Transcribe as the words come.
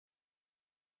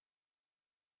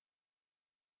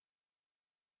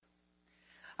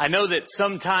I know that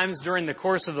sometimes during the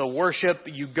course of the worship,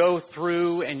 you go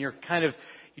through and you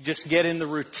just get in the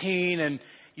routine and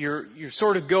you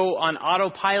sort of go on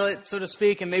autopilot, so to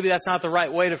speak, and maybe that's not the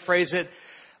right way to phrase it.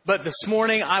 But this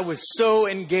morning I was so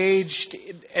engaged,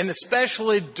 and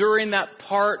especially during that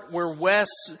part where Wes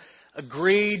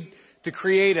agreed to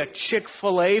create a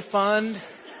Chick-fil-A fund.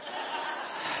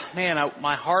 Man,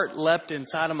 my heart leapt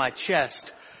inside of my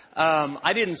chest.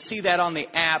 I didn't see that on the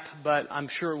app, but I'm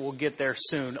sure we'll get there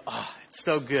soon. Oh, it's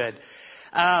so good.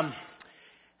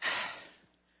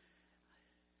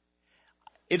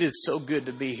 It is so good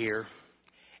to be here.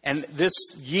 And this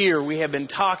year we have been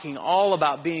talking all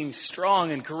about being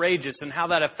strong and courageous and how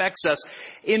that affects us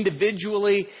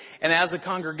individually and as a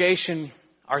congregation.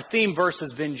 Our theme verse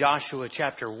has been Joshua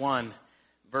chapter 1,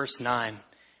 verse 9,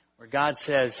 where God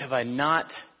says, "Have I not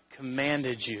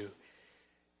commanded you?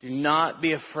 Do not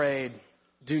be afraid.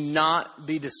 Do not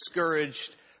be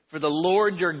discouraged. For the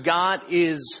Lord your God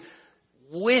is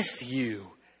with you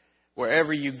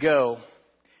wherever you go."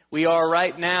 We are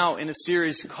right now in a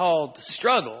series called The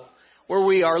Struggle, where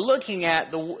we are looking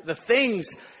at the things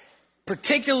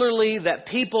particularly that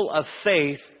people of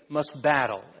faith must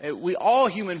battle. We all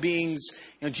human beings,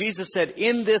 Jesus said,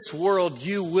 in this world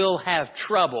you will have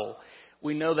trouble.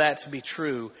 We know that to be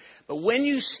true. But when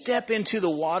you step into the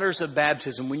waters of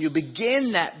baptism, when you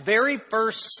begin that very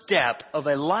first step of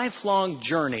a lifelong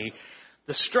journey,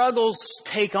 the struggles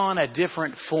take on a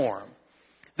different form.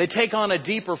 They take on a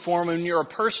deeper form. When you're a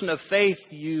person of faith,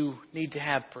 you need to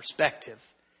have perspective.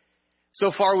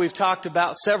 So far, we've talked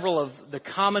about several of the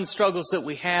common struggles that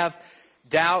we have: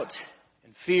 doubt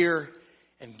and fear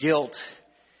and guilt.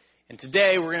 And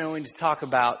today, we're going to talk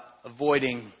about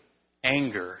avoiding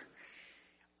anger.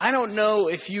 I don't know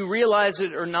if you realize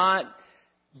it or not,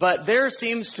 but there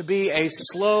seems to be a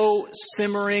slow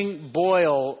simmering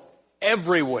boil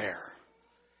everywhere.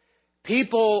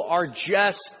 People are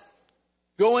just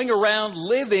going around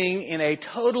living in a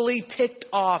totally ticked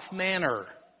off manner.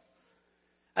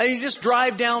 And you just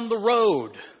drive down the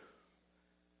road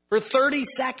for 30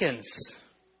 seconds.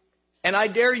 And I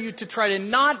dare you to try to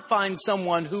not find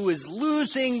someone who is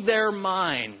losing their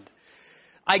mind.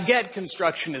 I get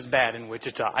construction is bad in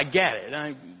Wichita. I get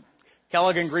it.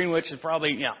 Kellogg and Greenwich is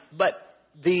probably, But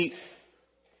the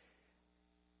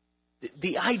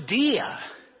idea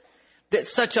that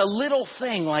such a little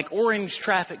thing like orange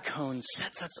traffic cones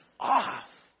sets us off.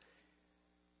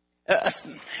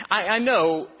 I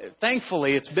know,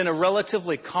 thankfully, it's been a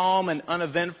relatively calm and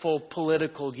uneventful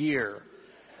political year.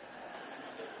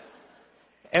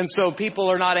 And so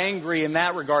people are not angry in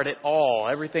that regard at all.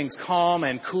 Everything's calm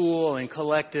and cool and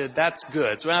collected. That's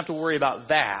good. So we don't have to worry about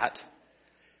that.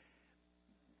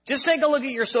 Just take a look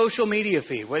at your social media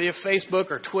feed, whether you have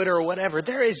Facebook or Twitter or whatever.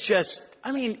 There is just,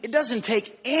 it doesn't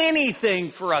take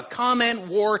anything for a comment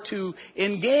war to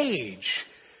engage.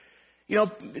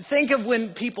 Think of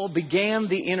when people began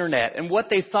the internet and what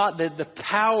they thought that the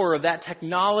power of that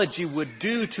technology would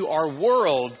do to our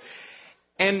world.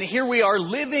 And here we are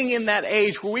living in that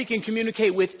age where we can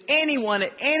communicate with anyone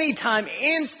at any time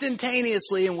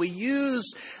instantaneously. And we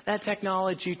use that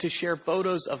technology to share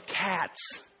photos of cats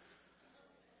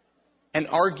and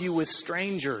argue with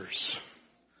strangers.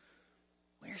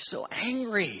 We're so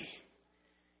angry.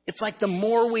 It's like the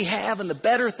more we have and the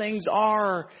better things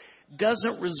are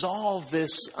doesn't resolve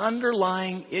this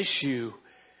underlying issue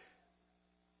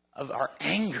of our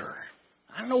anger.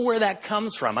 I don't know where that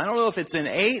comes from. I don't know if it's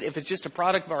innate, if it's just a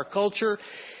product of our culture.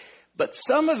 But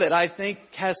some of it, I think,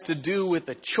 has to do with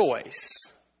a choice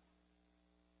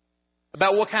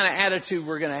about what kind of attitude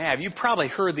we're going to have. You've probably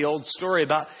heard the old story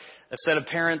about a set of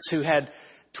parents who had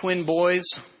twin boys.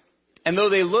 And though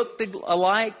they looked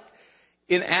alike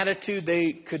in attitude,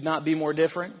 they could not be more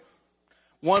different.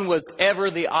 One was ever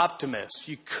the optimist.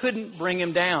 You couldn't bring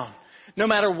him down. No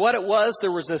matter what it was,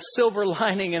 there was a silver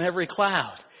lining in every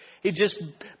cloud. He just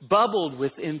bubbled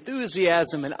with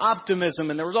enthusiasm and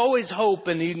optimism, and there was always hope,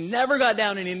 and he never got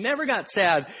down and he never got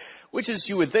sad, which is,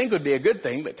 you would think, would be a good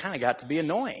thing, but kind of got to be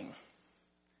annoying.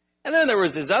 And then there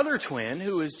was his other twin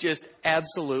who was just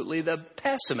absolutely the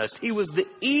pessimist. He was the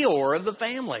Eeyore of the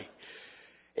family.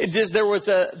 There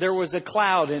was a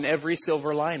cloud in every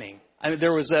silver lining.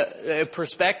 There was a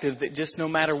perspective that just no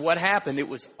matter what happened, it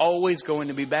was always going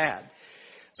to be bad.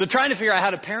 So trying to figure out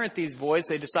how to parent these boys,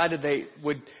 they decided they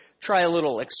would try a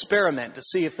little experiment to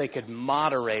see if they could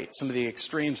moderate some of the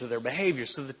extremes of their behavior.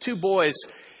 So the two boys,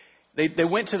 they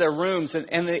went to their rooms,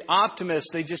 and the optimists,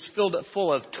 they just filled it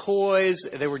full of toys.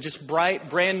 They were just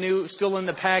bright, brand new, still in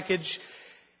the package.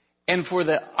 And for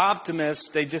the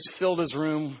optimist, they just filled his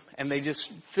room, and they just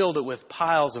filled it with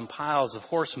piles and piles of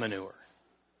horse manure.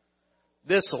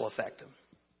 This will affect them.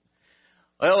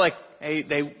 Well, like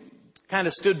they kind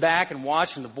of stood back and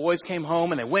watched, and the boys came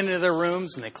home, and they went into their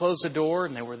rooms, and they closed the door,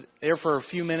 and they were there for a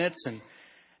few minutes,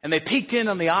 and they peeked in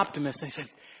on the optimist, and they said,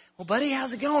 well, buddy,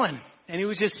 how's it going? And he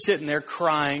was just sitting there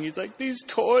crying. He's like, these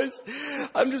toys,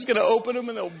 I'm just going to open them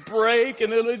and they'll break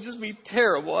and it'll just be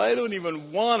terrible. I don't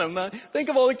even want them. Think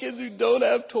of all the kids who don't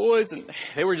have toys. And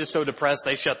they were just so depressed,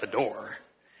 they shut the door.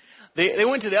 They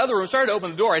went to the other room, started to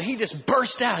open the door, and he just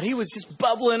burst out. He was just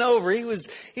bubbling over. He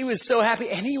was so happy,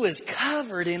 and he was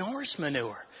covered in horse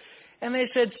manure. And they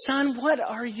said, son, what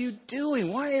are you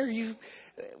doing? Why are you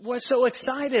so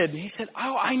excited? And he said,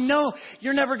 oh, I know.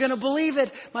 You're never going to believe it.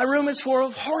 My room is full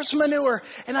of horse manure,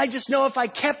 and I just know if I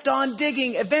kept on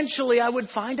digging, eventually I would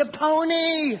find a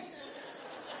pony.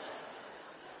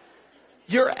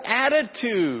 Your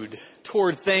attitude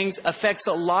toward things affects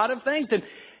a lot of things. And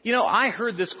you know, I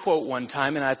heard this quote one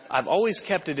time, and I've always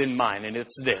kept it in mind, and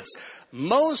it's this.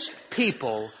 Most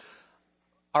people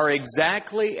are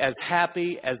exactly as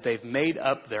happy as they've made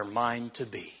up their mind to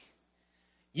be.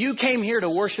 You came here to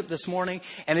worship this morning,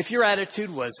 and if your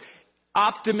attitude was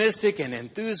optimistic and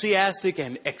enthusiastic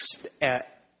and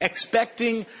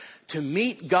expecting to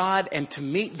meet God and to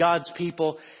meet God's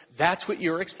people, that's what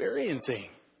you're experiencing.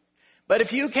 But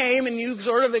if you came and you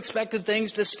sort of expected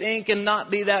things to stink and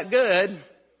not be that good,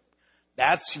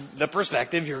 that's the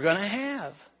perspective you're going to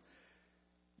have.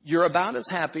 You're about as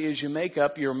happy as you make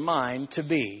up your mind to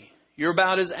be. You're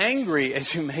about as angry as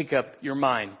you make up your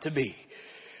mind to be.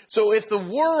 So if the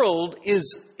world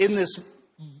is in this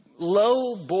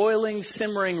low, boiling,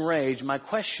 simmering rage, my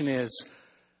question is,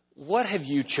 what have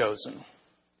you chosen?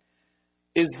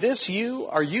 Is this you?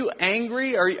 Are you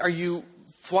angry? Are you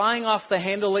flying off the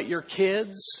handle at your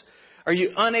kids? Are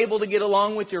you unable to get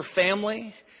along with your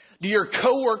family? Do your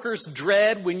coworkers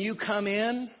dread when you come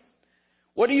in?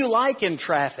 What do you like in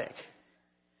traffic?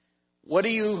 What are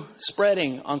you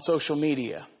spreading on social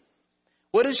media?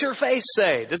 What does your face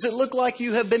say? Does it look like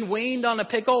you have been weaned on a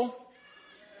pickle?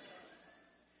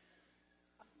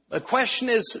 The question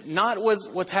is not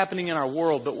what's happening in our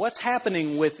world, but what's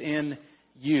happening within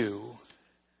you.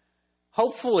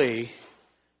 Hopefully,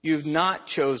 you've not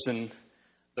chosen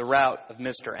the route of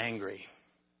Mr. Angry.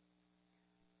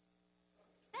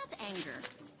 That's anger.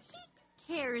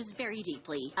 He cares very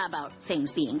deeply about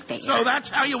things being fair. So that's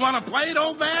how you want to play it,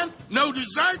 old man? No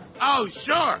dessert? Oh,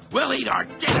 sure. We'll eat our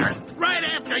dinner right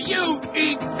after you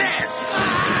eat this.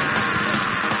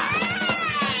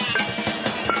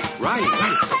 Right.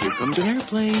 Here comes an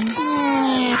airplane.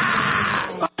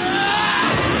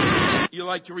 You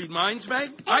like to read minds, Meg?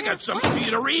 I got something for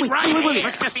you to read right here. Wait.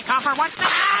 What's this, copper? What's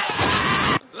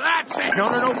that? That's it.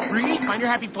 No. Freeze. Find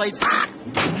your happy place. That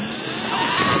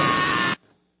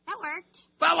worked.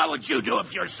 Well, what would you do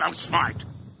if you're so smart?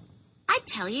 I'd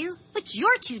tell you, but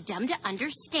you're too dumb to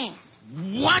understand.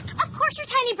 What? Of course your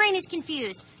tiny brain is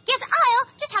confused. Guess I'll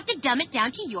just have to dumb it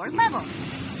down to your level.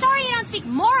 Sorry I don't speak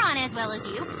moron as well as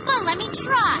you, but let me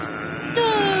try.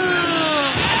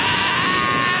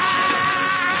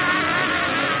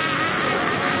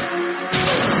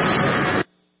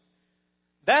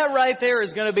 That right there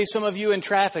is going to be some of you in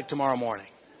traffic tomorrow morning.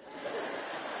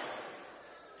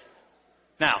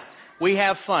 Now, we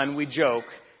have fun, we joke,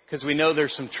 because we know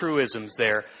there's some truisms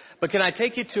there. But can I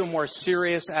take you to a more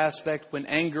serious aspect when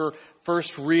anger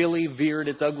first really veered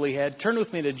its ugly head? Turn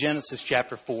with me to Genesis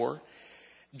chapter 4.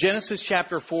 Genesis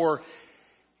chapter 4,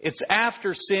 it's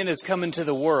after sin has come into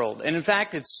the world. And in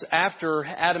fact, it's after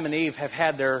Adam and Eve have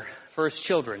had their first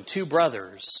children, two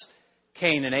brothers,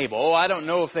 Cain and Abel. Oh, I don't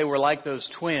know if they were like those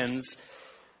twins,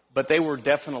 but they were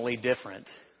definitely different.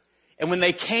 And when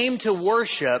they came to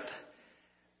worship,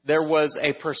 there was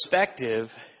a perspective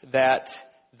that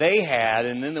they had,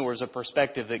 and then there was a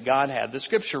perspective that God had. The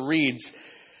scripture reads,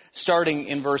 starting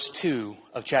in verse 2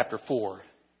 of chapter 4.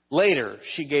 Later,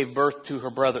 she gave birth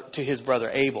to his brother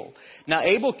Abel. Now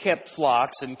Abel kept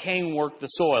flocks, and Cain worked the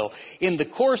soil. In the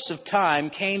course of time,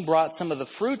 Cain brought some of the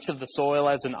fruits of the soil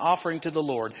as an offering to the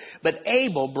Lord. But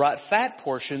Abel brought fat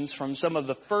portions from some of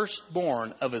the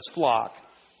firstborn of his flock.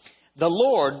 The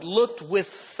Lord looked with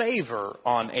favor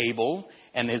on Abel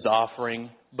and his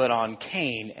offering, but on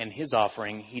Cain and his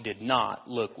offering he did not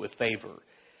look with favor.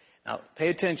 Now, pay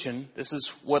attention. This is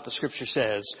what the scripture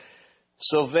says.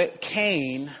 So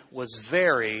Cain was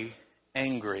very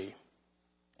angry,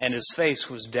 and his face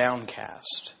was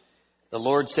downcast. The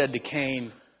Lord said to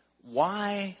Cain,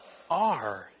 "Why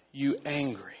are you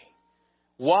angry?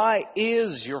 Why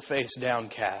is your face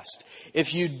downcast?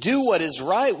 If you do what is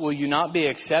right, will you not be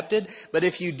accepted? But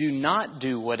if you do not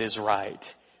do what is right,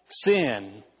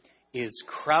 sin is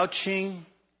crouching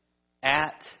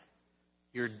at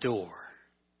your door."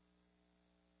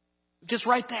 Just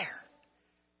right there.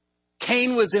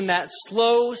 Cain was in that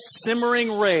slow, simmering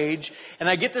rage, and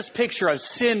I get this picture of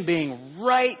sin being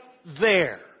right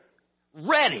there,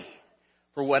 ready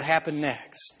for what happened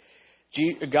next.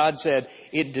 God said,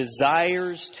 it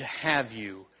desires to have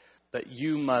you, but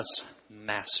you must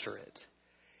master it.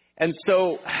 And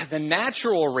so the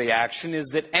natural reaction is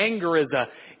that anger is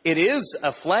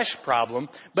a flesh problem,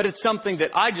 but it's something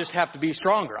that I just have to be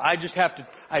stronger. I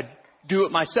do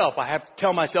it myself. I have to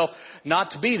tell myself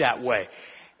not to be that way.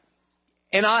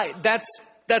 And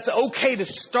that's okay to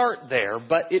start there,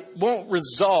 but it won't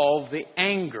resolve the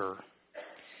anger.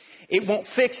 It won't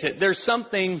fix it. There's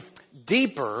something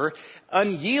deeper,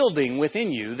 unyielding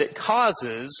within you that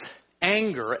causes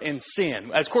anger and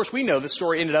sin. As of course we know the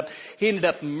story he ended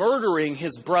up murdering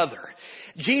his brother.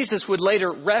 Jesus would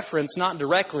later reference, not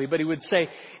directly, but he would say,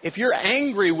 if you're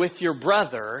angry with your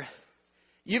brother,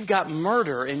 you've got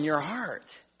murder in your heart.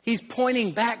 He's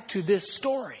pointing back to this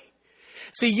story.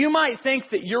 See, you might think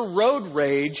that your road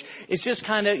rage is just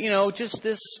kind of, just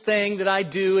this thing that I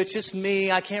do. It's just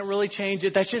me. I can't really change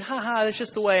it. That's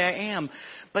just the way I am.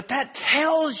 But that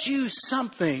tells you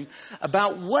something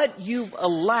about what you've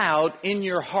allowed in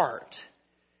your heart.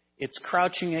 It's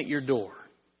crouching at your door.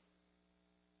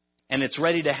 And it's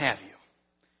ready to have you.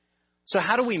 So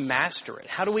how do we master it?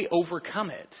 How do we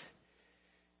overcome it?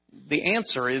 The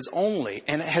answer is only,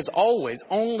 and it has always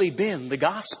only been, the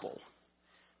gospel.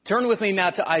 Turn with me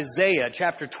now to Isaiah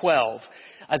chapter 12.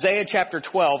 Isaiah chapter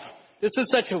 12. This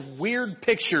is such a weird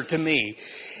picture to me.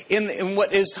 In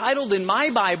what is titled in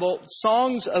my Bible,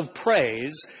 Songs of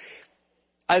Praise,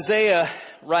 Isaiah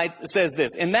says this,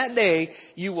 in that day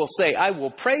you will say, I will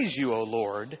praise you, O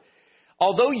Lord.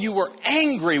 Although you were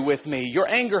angry with me, your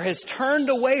anger has turned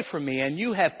away from me, and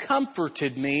you have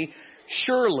comforted me.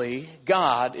 Surely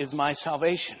God is my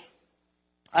salvation.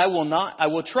 I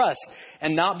will trust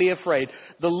and not be afraid.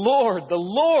 The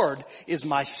Lord is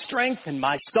my strength and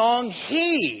my song.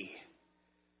 He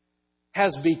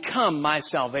has become my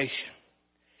salvation.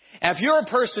 And if you're a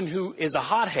person who is a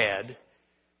hothead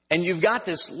and you've got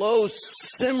this low,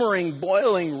 simmering,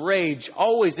 boiling rage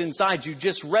always inside you,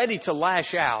 just ready to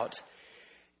lash out,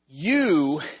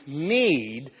 you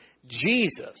need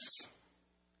Jesus.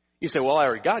 You say, well, I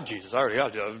already got Jesus. I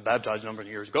was baptized a number of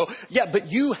years ago. Yeah,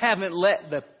 but you haven't let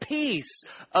the peace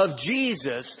of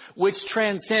Jesus, which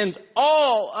transcends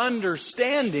all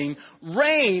understanding,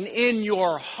 reign in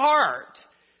your heart.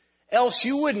 Else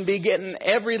you wouldn't be getting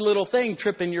every little thing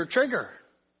tripping your trigger.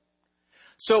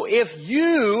 So if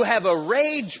you have a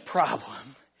rage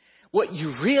problem, what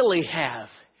you really have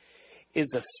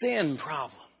is a sin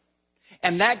problem.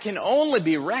 And that can only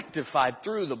be rectified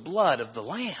through the blood of the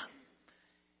Lamb.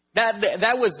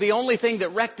 That was the only thing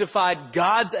that rectified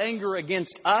God's anger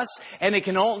against us, and it's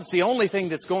the only thing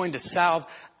that's going to salve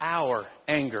our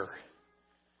anger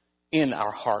in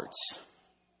our hearts.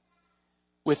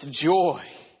 With joy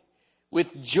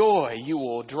you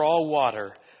will draw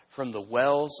water from the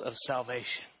wells of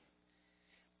salvation.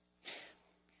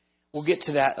 We'll get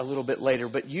to that a little bit later,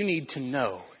 but you need to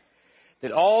know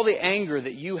that all the anger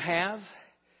that you have,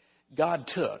 God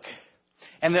took.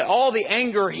 And that all the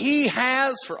anger He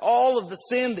has for all of the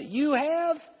sin that you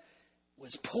have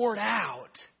was poured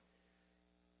out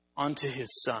onto His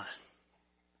Son.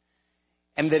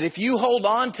 And that if you hold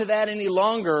on to that any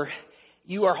longer,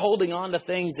 you are holding on to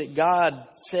things that God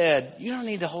said, you don't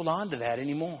need to hold on to that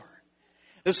anymore.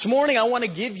 This morning I want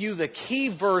to give you the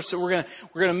key verse that we're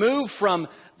going to move from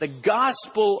the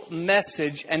gospel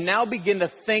message and now begin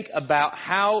to think about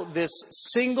how this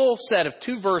single set of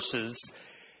two verses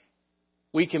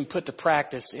we can put to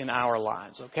practice in our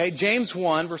lives, okay? James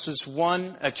 1,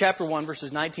 chapter 1, verses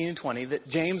 19 and 20 that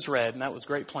James read, and that was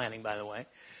great planning, by the way.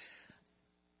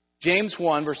 James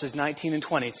 1, verses 19 and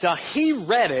 20. So he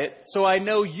read it, so I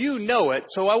know you know it,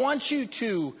 so I want you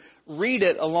to read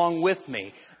it along with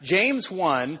me. James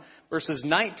 1, verses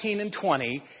 19 and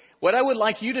 20. What I would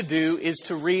like you to do is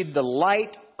to read the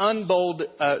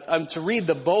read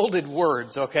the bolded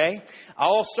words, okay?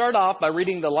 I'll start off by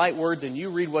reading the light words and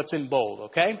you read what's in bold,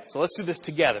 okay? So let's do this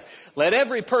together. Let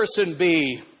every person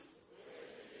be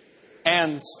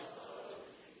and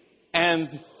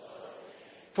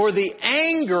for the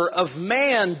anger of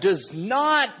man does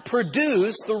not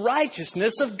produce the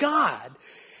righteousness of God.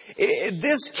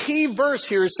 This key verse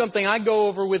here is something I go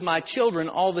over with my children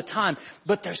all the time.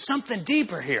 But there's something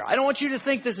deeper here. I don't want you to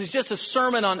think this is just a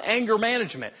sermon on anger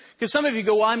management. Because some of you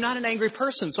go, well, I'm not an angry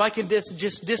person, so I can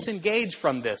just disengage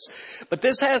from this. But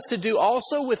this has to do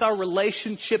also with our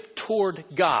relationship toward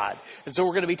God. And so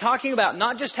we're going to be talking about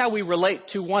not just how we relate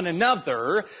to one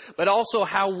another, but also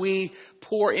how we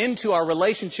pour into our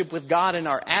relationship with God and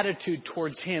our attitude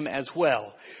towards Him as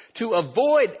well. To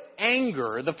avoid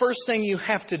anger, the first thing you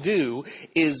have to do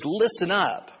is listen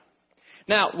up.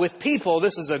 Now, with people,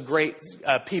 this is a great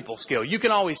people skill. You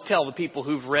can always tell the people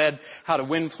who've read How to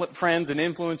Win Friends and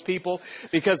Influence People,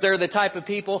 because they're the type of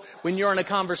people, when you're in a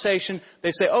conversation, they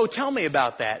say, oh, tell me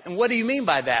about that. And what do you mean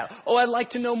by that? Oh, I'd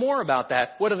like to know more about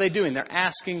that. What are they doing? They're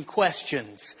asking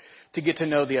questions to get to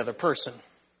know the other person.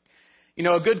 You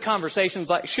know, a good conversation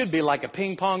should be like a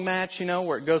ping pong match,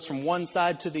 where it goes from one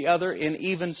side to the other in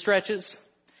even stretches.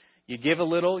 You give a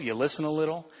little, you listen a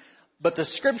little. But the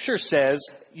Scripture says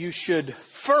you should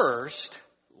first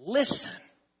listen.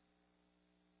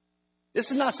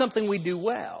 This is not something we do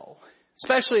well,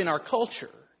 especially in our culture.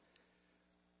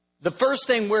 The first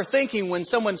thing we're thinking when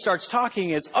someone starts talking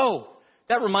is, oh,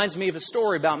 that reminds me of a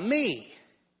story about me.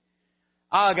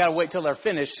 I got to wait till they're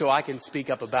finished so I can speak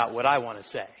up about what I want to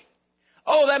say.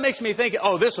 Oh, that makes me think,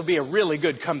 oh, this will be a really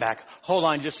good comeback. Hold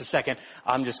on just a second.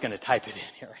 I'm just going to type it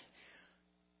in here.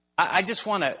 I just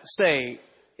want to say,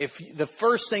 if the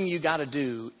first thing you got to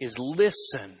do is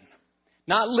listen.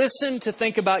 Not listen to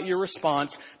think about your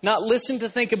response. Not listen to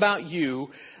think about you.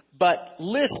 But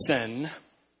listen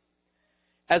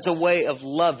as a way of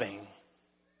loving.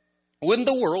 Wouldn't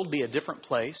the world be a different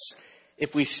place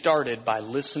if we started by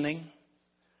listening?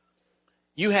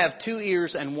 You have 2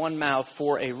 ears and 1 mouth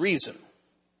for a reason.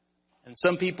 And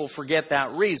some people forget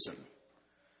that reason.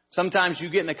 Sometimes you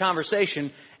get in a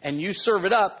conversation and you serve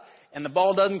it up and the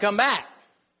ball doesn't come back.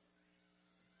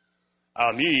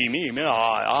 Me.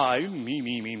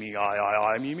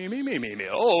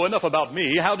 Oh, enough about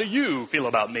me. How do you feel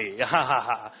about me?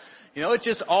 It's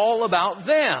just all about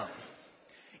them.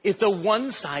 It's a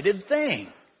one-sided thing.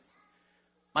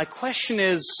 My question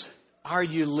is, are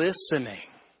you listening?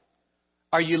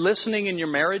 Are you listening in your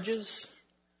marriages?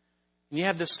 And you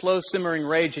have this slow simmering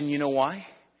rage, and you know why?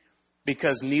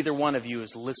 Because neither one of you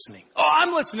is listening. Oh,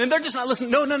 I'm listening. They're just not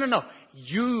listening. No.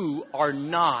 You are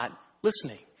not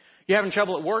listening. You're having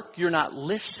trouble at work? You're not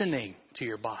listening to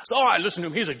your boss. Oh, I listen to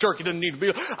him. He's a jerk. He doesn't need to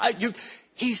be.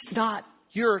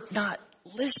 You're not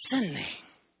listening.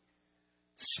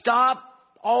 Stop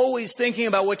always thinking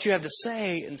about what you have to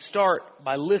say and start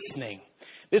by listening.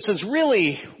 This is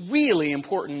really, really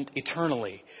important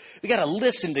eternally. We got to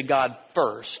listen to God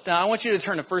first. Now, I want you to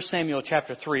turn to 1 Samuel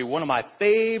chapter 3. One of my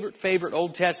favorite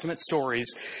Old Testament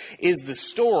stories is the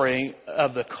story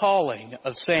of the calling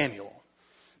of Samuel.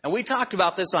 And we talked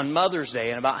about this on Mother's Day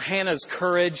and about Hannah's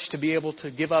courage to be able to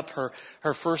give up her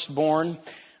firstborn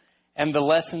and the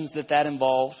lessons that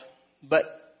involved. But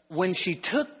when she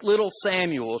took little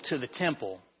Samuel to the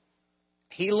temple,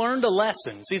 he learned a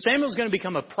lesson. See, Samuel's going to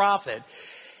become a prophet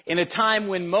in a time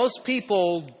when most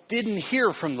people didn't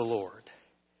hear from the Lord.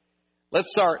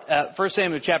 Let's start at 1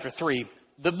 Samuel chapter 3.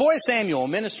 The boy Samuel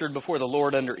ministered before the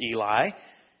Lord under Eli.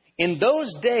 In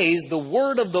those days, the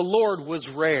word of the Lord was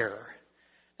rare.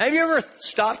 Have you ever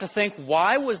stopped to think,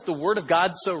 why was the Word of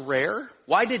God so rare?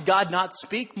 Why did God not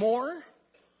speak more?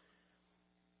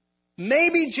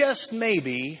 Maybe, just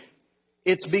maybe,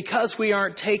 it's because we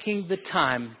aren't taking the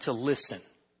time to listen.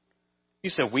 You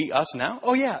said, us now?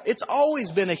 Oh yeah, it's always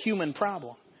been a human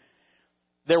problem.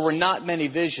 There were not many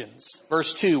visions.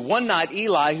 Verse 2, one night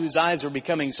Eli, whose eyes were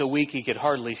becoming so weak he could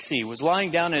hardly see, was lying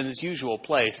down in his usual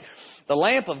place. The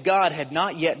lamp of God had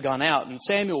not yet gone out, and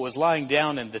Samuel was lying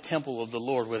down in the temple of the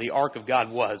Lord where the ark of God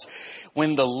was.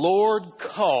 When the Lord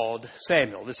called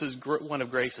Samuel, this is one of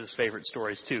Grace's favorite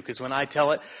stories too, because when I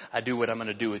tell it, I do what I'm going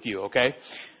to do with you, okay?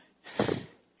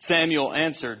 Samuel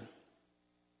answered,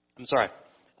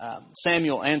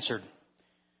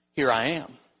 here I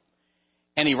am.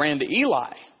 And he ran to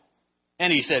Eli.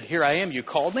 And he said, here I am, you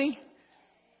called me?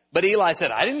 But Eli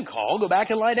said, I didn't call, go back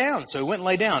and lie down. So he went and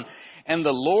lay down. And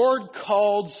the Lord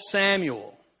called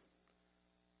Samuel.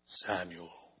 Samuel.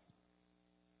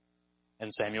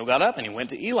 And Samuel got up and he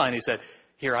went to Eli and he said,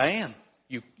 here I am.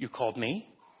 You called me?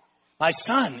 My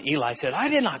son, Eli said, I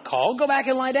did not call. Go back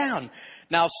and lie down.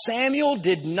 Now Samuel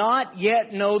did not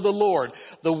yet know the Lord.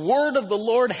 The word of the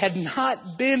Lord had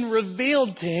not been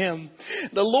revealed to him.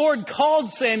 The Lord called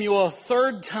Samuel a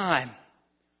third time.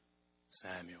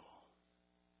 Samuel.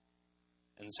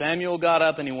 And Samuel got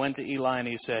up and he went to Eli and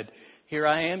he said, here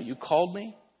I am, you called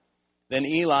me? Then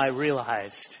Eli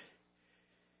realized,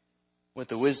 with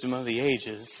the wisdom of the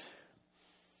ages,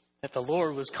 that the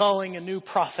Lord was calling a new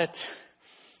prophet.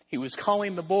 He was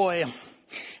calling the boy.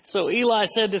 So Eli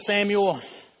said to Samuel,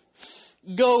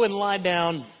 go and lie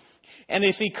down. And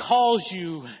if he calls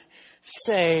you,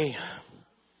 say,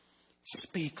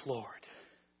 speak, Lord,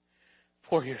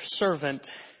 for your servant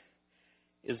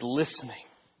is listening.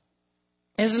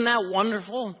 Isn't that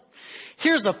wonderful?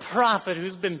 Here's a prophet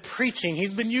who's been preaching.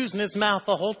 He's been using his mouth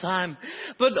the whole time.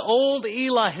 But old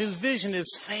Eli, whose vision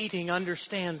is fading,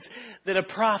 understands that a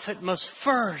prophet must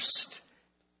first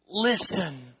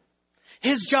listen.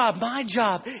 His job, my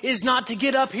job, is not to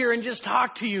get up here and just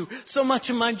talk to you. So much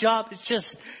of my job is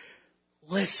just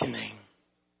listening.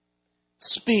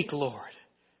 Speak, Lord,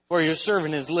 for your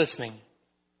servant is listening.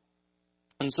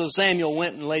 And so Samuel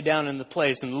went and lay down in the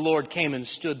place, and the Lord came and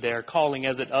stood there, calling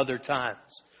as at other times,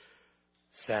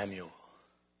 Samuel,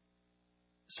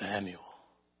 Samuel.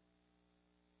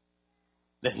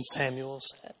 Then Samuel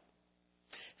said,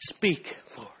 Speak,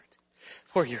 Lord,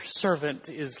 for your servant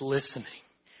is listening.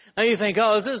 Now you think,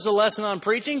 is this a lesson on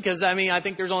preaching? Because, I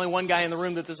think there's only one guy in the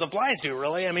room that this applies to,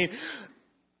 really.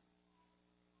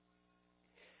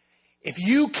 If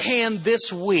you can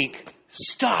this week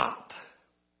stop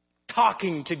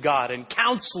talking to God and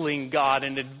counseling God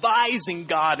and advising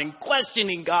God and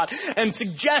questioning God and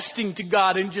suggesting to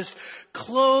God and just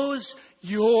close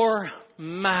your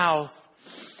mouth.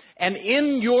 And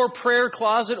in your prayer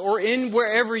closet or in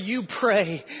wherever you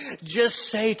pray, just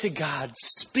say to God,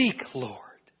 Speak, Lord,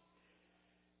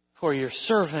 for your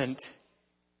servant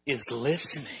is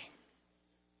listening.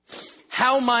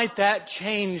 How might that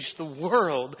change the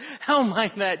world? How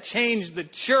might that change the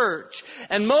church?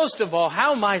 And most of all,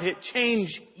 how might it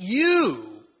change you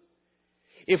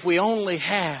if we only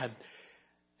had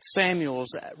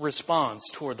Samuel's response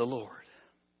toward the Lord?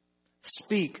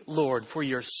 Speak, Lord, for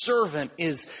your servant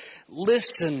is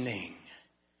listening.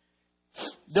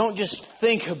 Don't just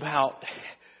think about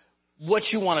what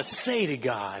you want to say to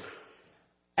God.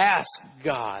 Ask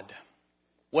God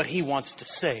what He wants to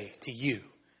say to you.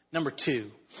 Number 2,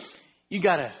 you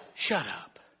got to shut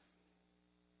up.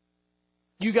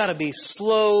 You got to be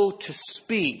slow to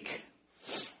speak.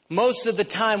 Most of the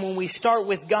time when we start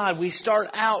with God, we start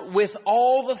out with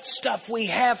all the stuff we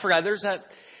have for God. There's that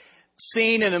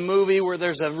scene in a movie where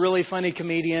there's a really funny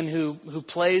comedian who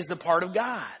plays the part of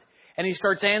God. And he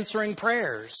starts answering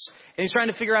prayers. And he's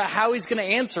trying to figure out how he's going to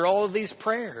answer all of these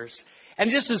prayers.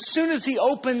 And just as soon as he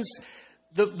opens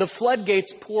the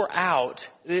floodgates pour out.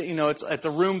 It's a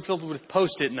room filled with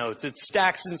Post-it notes. It's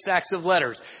stacks and stacks of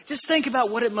letters. Just think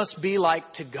about what it must be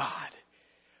like to God.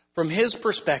 From His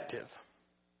perspective,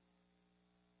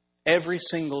 every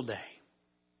single day,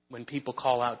 when people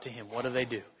call out to Him, what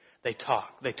do? They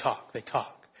talk, they talk, they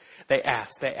talk. They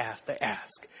ask, they ask, they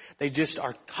ask. They just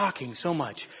are talking so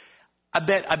much. I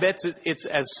bet it's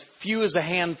as few as a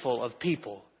handful of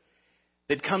people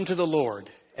that come to the Lord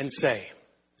and say,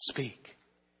 Speak,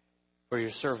 for your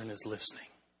servant is listening.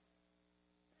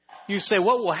 You say,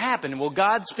 what will happen? Will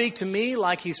God speak to me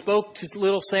like He spoke to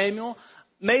little Samuel?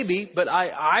 Maybe, but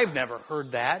I've never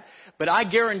heard that. But I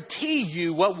guarantee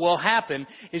you what will happen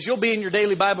is you'll be in your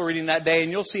daily Bible reading that day and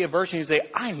you'll see a verse and you say,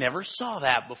 I never saw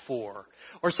that before.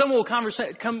 Or someone will come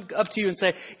up to you and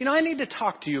say, I need to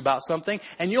talk to you about something.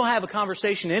 And you'll have a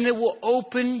conversation and it will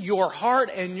open your heart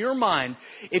and your mind.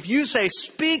 If you say,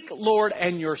 Speak, Lord,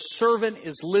 and your servant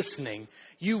is listening,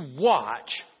 you watch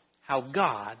how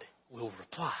God will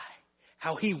reply.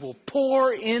 How He will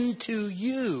pour into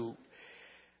you.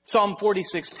 Psalm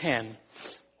 46:10,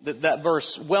 that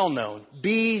verse well known.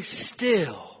 Be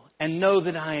still and know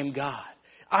that I am God.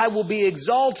 I will be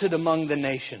exalted among the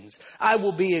nations. I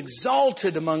will be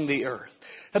exalted among the earth.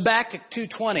 Habakkuk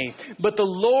 2:20. But the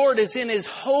Lord is in His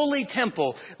holy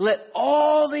temple. Let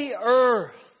all the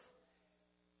earth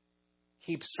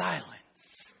keep silence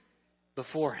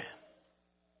before Him.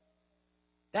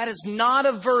 That is not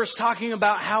a verse talking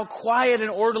about how quiet and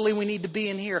orderly we need to be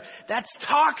in here. That's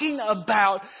talking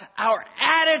about our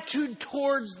attitude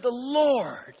towards the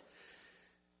Lord.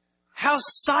 How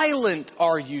silent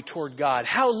are you toward God?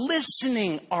 How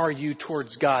listening are you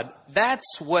towards God?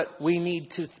 That's what we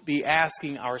need to be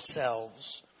asking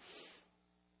ourselves.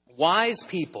 Wise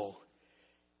people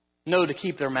know to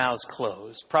keep their mouths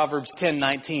closed. Proverbs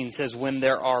 10:19 says, when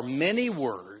there are many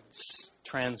words,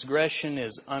 transgression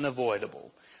is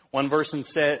unavoidable. One version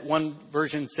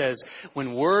says,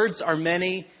 when words are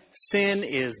many, sin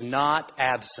is not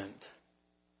absent.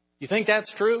 You think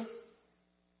that's true?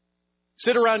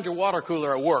 Sit around your water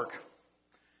cooler at work.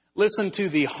 Listen to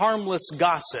the harmless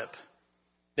gossip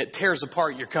that tears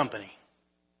apart your company,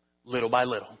 little by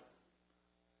little.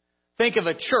 Think of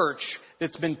a church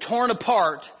that's been torn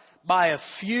apart by a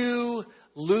few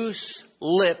loose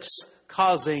lips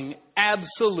causing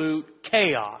absolute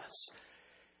chaos.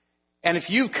 And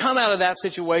if you've come out of that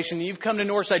situation, you've come to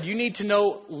Northside, you need to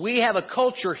know we have a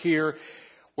culture here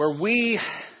where we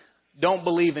don't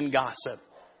believe in gossip.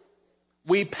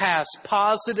 We pass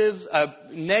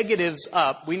negatives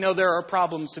up. We know there are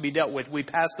problems to be dealt with. We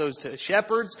pass those to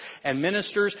shepherds and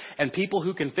ministers and people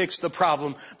who can fix the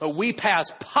problem. But we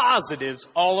pass positives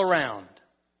all around.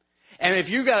 And if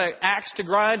you got an axe to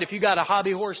grind, if you got a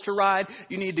hobby horse to ride,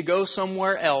 you need to go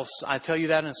somewhere else. I tell you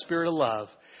that in a spirit of love.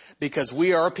 Because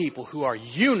we are a people who are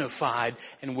unified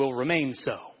and will remain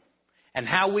so. And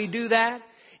how we do that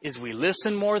is we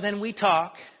listen more than we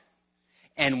talk.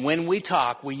 And when we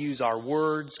talk, we use our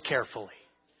words carefully.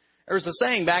 There was a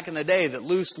saying back in the day that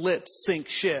loose lips sink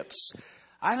ships.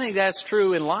 I think that's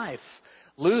true in life.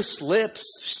 Loose lips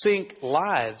sink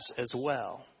lives as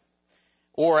well.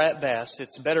 Or at best,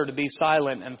 it's better to be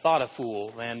silent and thought a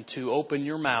fool than to open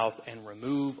your mouth and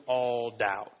remove all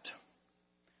doubt.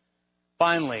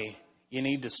 Finally, you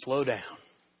need to slow down.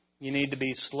 You need to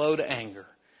be slow to anger.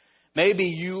 Maybe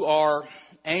you are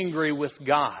angry with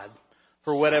God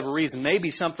for whatever reason.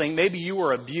 Maybe you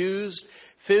were abused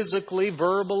physically,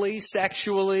 verbally,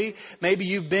 sexually. Maybe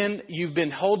you've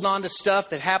been holding on to stuff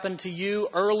that happened to you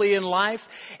early in life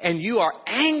and you are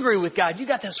angry with God. You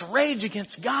got this rage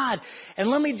against God. And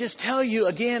let me just tell you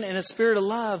again in a spirit of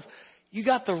love, you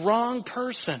got the wrong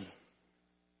person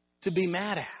to be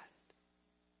mad at.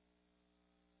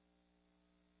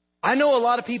 I know a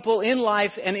lot of people in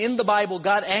life and in the Bible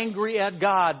got angry at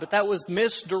God, but that was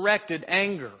misdirected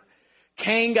anger.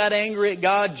 Cain got angry at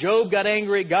God. Job got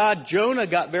angry at God. Jonah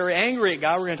got very angry at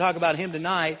God. We're going to talk about him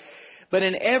tonight. But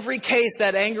in every case,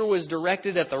 that anger was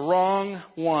directed at the wrong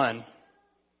one.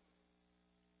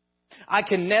 I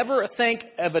can never think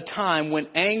of a time when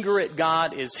anger at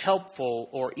God is helpful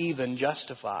or even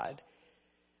justified.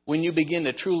 When you begin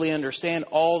to truly understand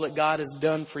all that God has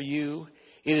done for you,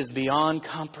 it is beyond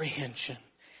comprehension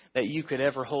that you could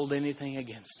ever hold anything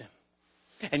against Him.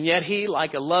 And yet He,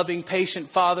 like a loving, patient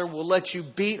Father, will let you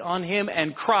beat on Him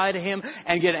and cry to Him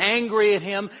and get angry at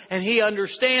Him. And He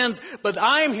understands. But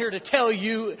I am here to tell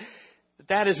you that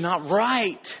that is not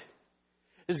right.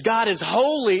 Because God is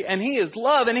holy and He is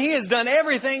love. And He has done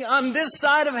everything on this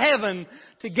side of heaven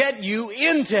to get you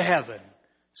into heaven.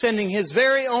 Sending His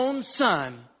very own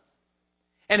Son.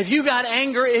 And if you got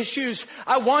anger issues,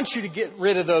 I want you to get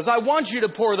rid of those. I want you to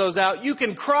pour those out. You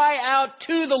can cry out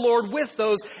to the Lord with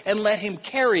those and let Him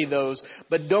carry those,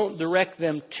 but don't direct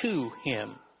them to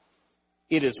Him.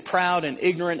 It is proud and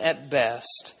ignorant at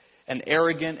best, and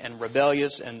arrogant and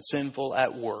rebellious and sinful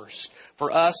at worst. For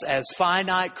us as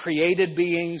finite created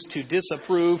beings to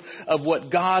disapprove of what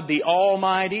God, the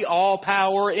Almighty,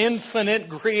 all-power, infinite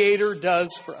Creator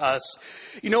does for us.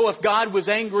 You know, if God was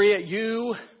angry at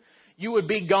you, you would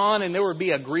be gone and there would be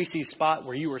a greasy spot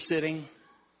where you were sitting.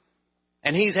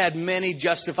 And He's had many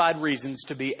justified reasons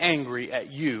to be angry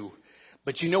at you.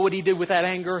 But you know what He did with that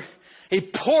anger?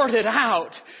 He poured it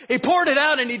out. He poured it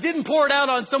out, and He didn't pour it out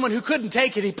on someone who couldn't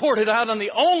take it. He poured it out on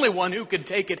the only one who could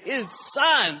take it, His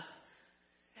Son.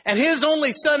 And His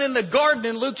only Son in the garden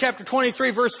in Luke chapter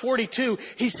 23 verse 42,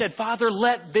 He said, Father,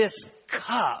 let this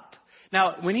cup.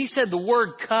 Now, when He said the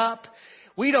word cup,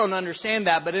 we don't understand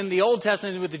that, but in the Old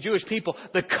Testament with the Jewish people,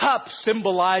 the cup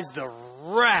symbolized the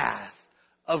wrath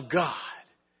of God.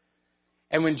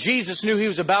 And when Jesus knew He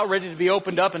was about ready to be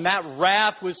opened up and that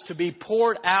wrath was to be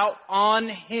poured out on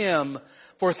Him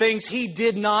for things He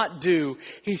did not do,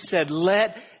 He said,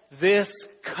 let this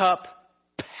cup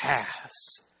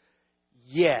pass.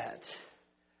 Yet,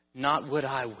 not what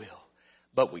I will,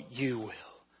 but what you will.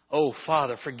 Oh,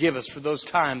 Father, forgive us for those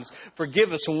times.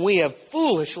 Forgive us when we have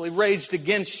foolishly raged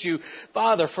against You.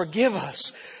 Father, forgive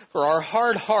us for our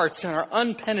hard hearts and our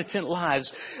unpenitent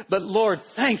lives. But Lord,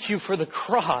 thank You for the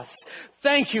cross.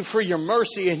 Thank You for Your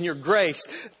mercy and Your grace.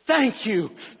 Thank You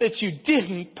that You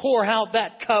didn't pour out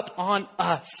that cup on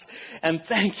us. And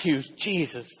thank You,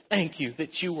 Jesus, thank You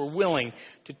that You were willing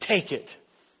to take it.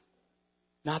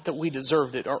 Not that we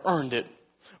deserved it or earned it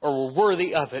or were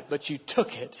worthy of it, but You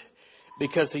took it.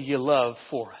 Because of Your love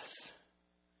for us.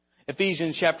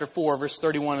 Ephesians chapter 4 verse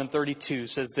 31 and 32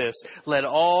 says this. Let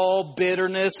all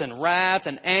bitterness and wrath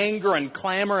and anger and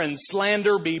clamor and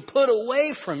slander be put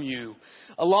away from you,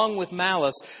 along with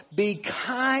malice. Be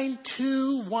kind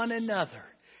to one another,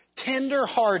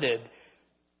 tender-hearted,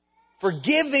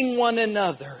 forgiving one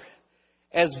another,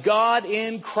 as God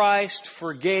in Christ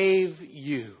forgave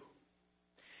you.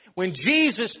 When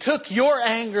Jesus took your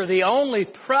anger, the only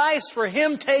price for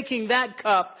Him taking that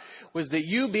cup was that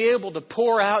you be able to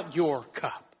pour out your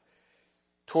cup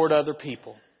toward other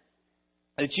people.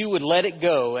 That you would let it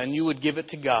go and you would give it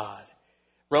to God.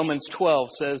 Romans 12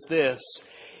 says this.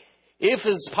 If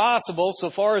as possible, so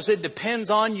far as it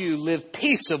depends on you, live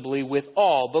peaceably with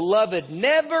all. Beloved,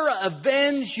 never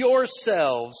avenge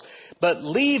yourselves, but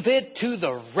leave it to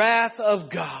the wrath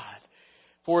of God.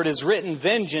 For it is written,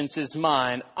 vengeance is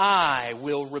mine, I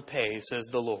will repay, says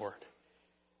the Lord.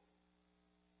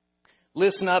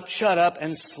 Listen up, shut up,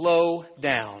 and slow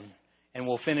down. And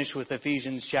we'll finish with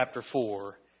Ephesians chapter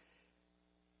 4.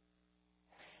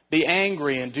 Be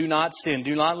angry and do not sin.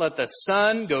 Do not let the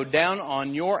sun go down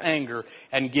on your anger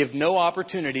and give no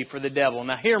opportunity for the devil.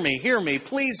 Now hear me,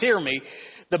 please hear me.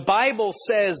 The Bible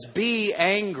says be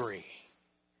angry.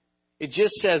 It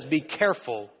just says be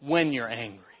careful when you're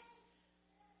angry.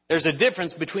 There's a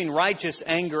difference between righteous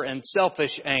anger and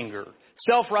selfish anger.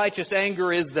 Self-righteous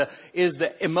anger is the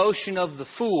emotion of the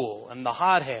fool and the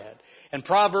hothead. And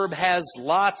Proverb has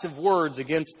lots of words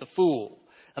against the fool.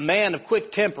 A man of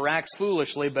quick temper acts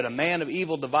foolishly, but a man of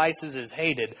evil devices is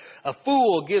hated. A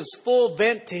fool gives full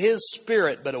vent to his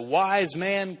spirit, but a wise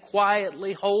man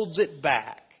quietly holds it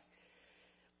back.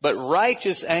 But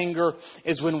righteous anger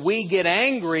is when we get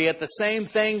angry at the same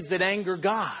things that anger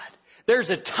God. There's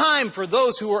a time for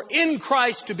those who are in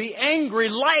Christ to be angry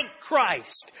like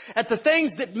Christ at the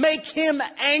things that make Him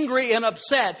angry and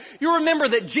upset. You remember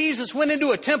that Jesus went into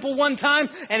a temple one time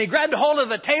and He grabbed a hold of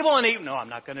the table and no, I'm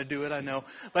not going to do it, I know.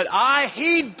 But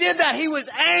He did that. He was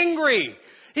angry.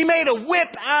 He made a whip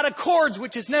out of cords,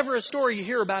 which is never a story you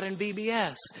hear about in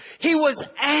VBS. He was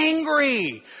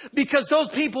angry because those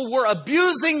people were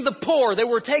abusing the poor. They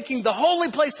were taking the holy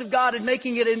place of God and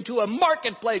making it into a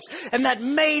marketplace. And that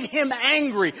made Him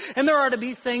angry. And there are to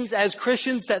be things as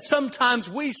Christians that sometimes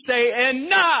we say,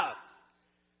 enough!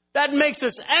 That makes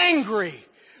us angry.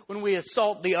 When we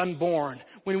assault the unborn,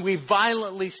 when we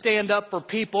violently stand up for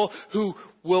people who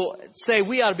will say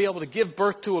we ought to be able to give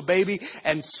birth to a baby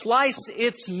and slice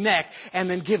its neck and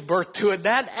then give birth to it.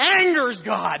 That angers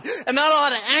God, and that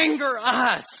ought to anger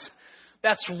us.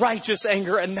 That's righteous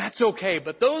anger, and that's okay.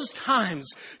 But those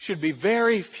times should be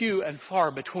very few and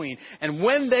far between. And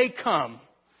when they come,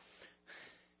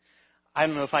 I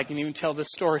don't know if I can even tell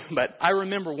this story, but I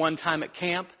remember one time at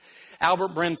camp,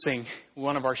 Albert Brensing,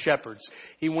 one of our shepherds,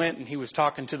 he went and he was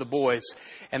talking to the boys,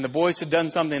 and the boys had done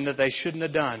something that they shouldn't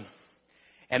have done.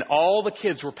 And all the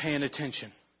kids were paying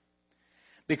attention.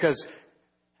 Because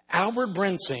Albert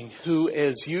Brensing, who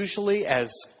is usually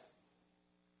as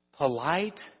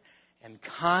polite and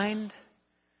kind,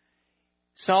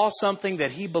 saw something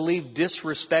that he believed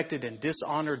disrespected and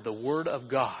dishonored the Word of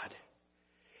God.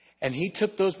 And he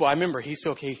took those boys. I remember he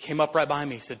came up right behind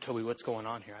me. He said, Toby, what's going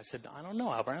on here? I said, I don't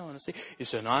know, Albert. I don't want to see. He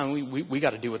said, no, we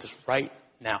got to deal with this right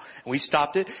now. And we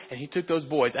stopped it, and he took those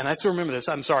boys. And I still remember this.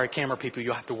 I'm sorry, camera people,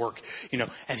 you have to work.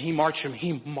 And he marched them.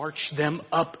 He marched them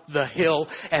up the hill,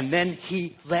 and then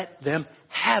he let them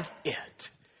have it.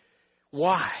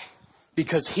 Why?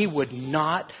 Because he would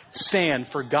not stand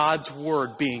for God's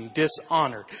word being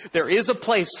dishonored. There is a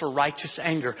place for righteous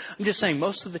anger. I'm just saying,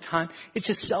 most of the time, it's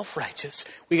just self-righteous.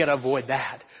 We got to avoid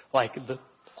that, like the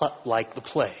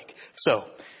plague. So,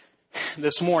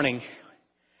 this morning,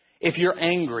 if you're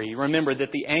angry, remember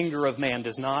that the anger of man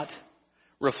does not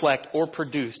reflect or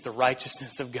produce the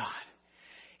righteousness of God.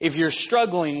 If you're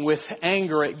struggling with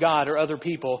anger at God or other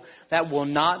people, that will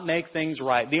not make things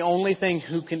right. The only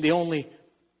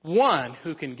one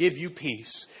who can give you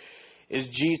peace is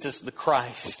Jesus the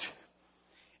Christ.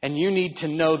 And you need to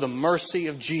know the mercy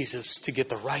of Jesus to get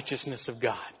the righteousness of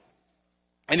God.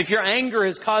 And if your anger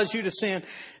has caused you to sin,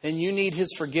 then you need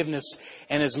His forgiveness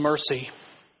and His mercy.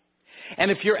 And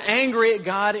if you're angry at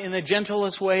God in the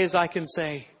gentlest way as I can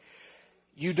say,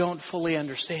 you don't fully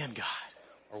understand God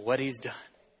or what He's done.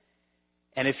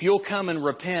 And if you'll come and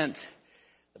repent,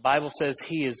 the Bible says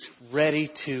He is ready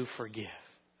to forgive.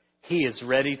 He is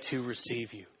ready to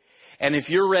receive you. And if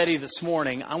you're ready this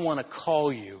morning, I want to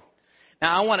call you.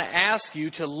 Now, I want to ask you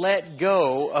to let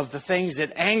go of the things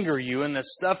that anger you and the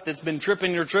stuff that's been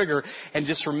tripping your trigger and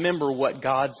just remember what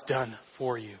God's done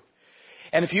for you.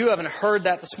 And if you haven't heard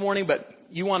that this morning, but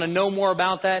you want to know more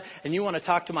about that and you want to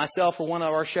talk to myself or one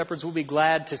of our shepherds, we'll be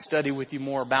glad to study with you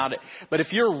more about it. But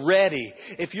if you're ready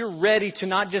to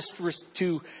not just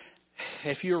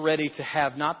if you're ready to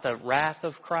have not the wrath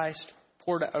of Christ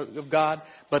poured of God,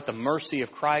 but the mercy of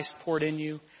Christ poured in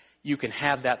you, you can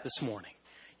have that this morning.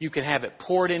 You can have it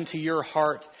poured into your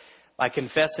heart by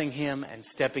confessing Him and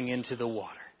stepping into the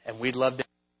water. And we'd love to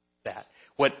have that.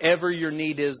 Whatever your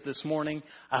need is this morning,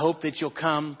 I hope that you'll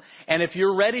come. And if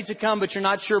you're ready to come, but you're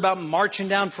not sure about marching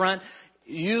down front,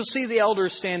 You'll see the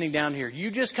elders standing down here.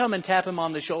 You just come and tap them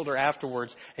on the shoulder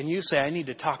afterwards, and you say, I need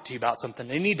to talk to you about something.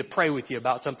 They need to pray with you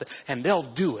about something. And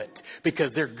they'll do it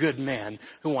because they're good men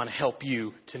who want to help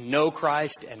you to know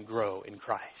Christ and grow in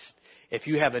Christ. If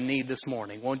you have a need this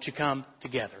morning, won't you come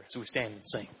together as we stand and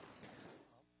sing?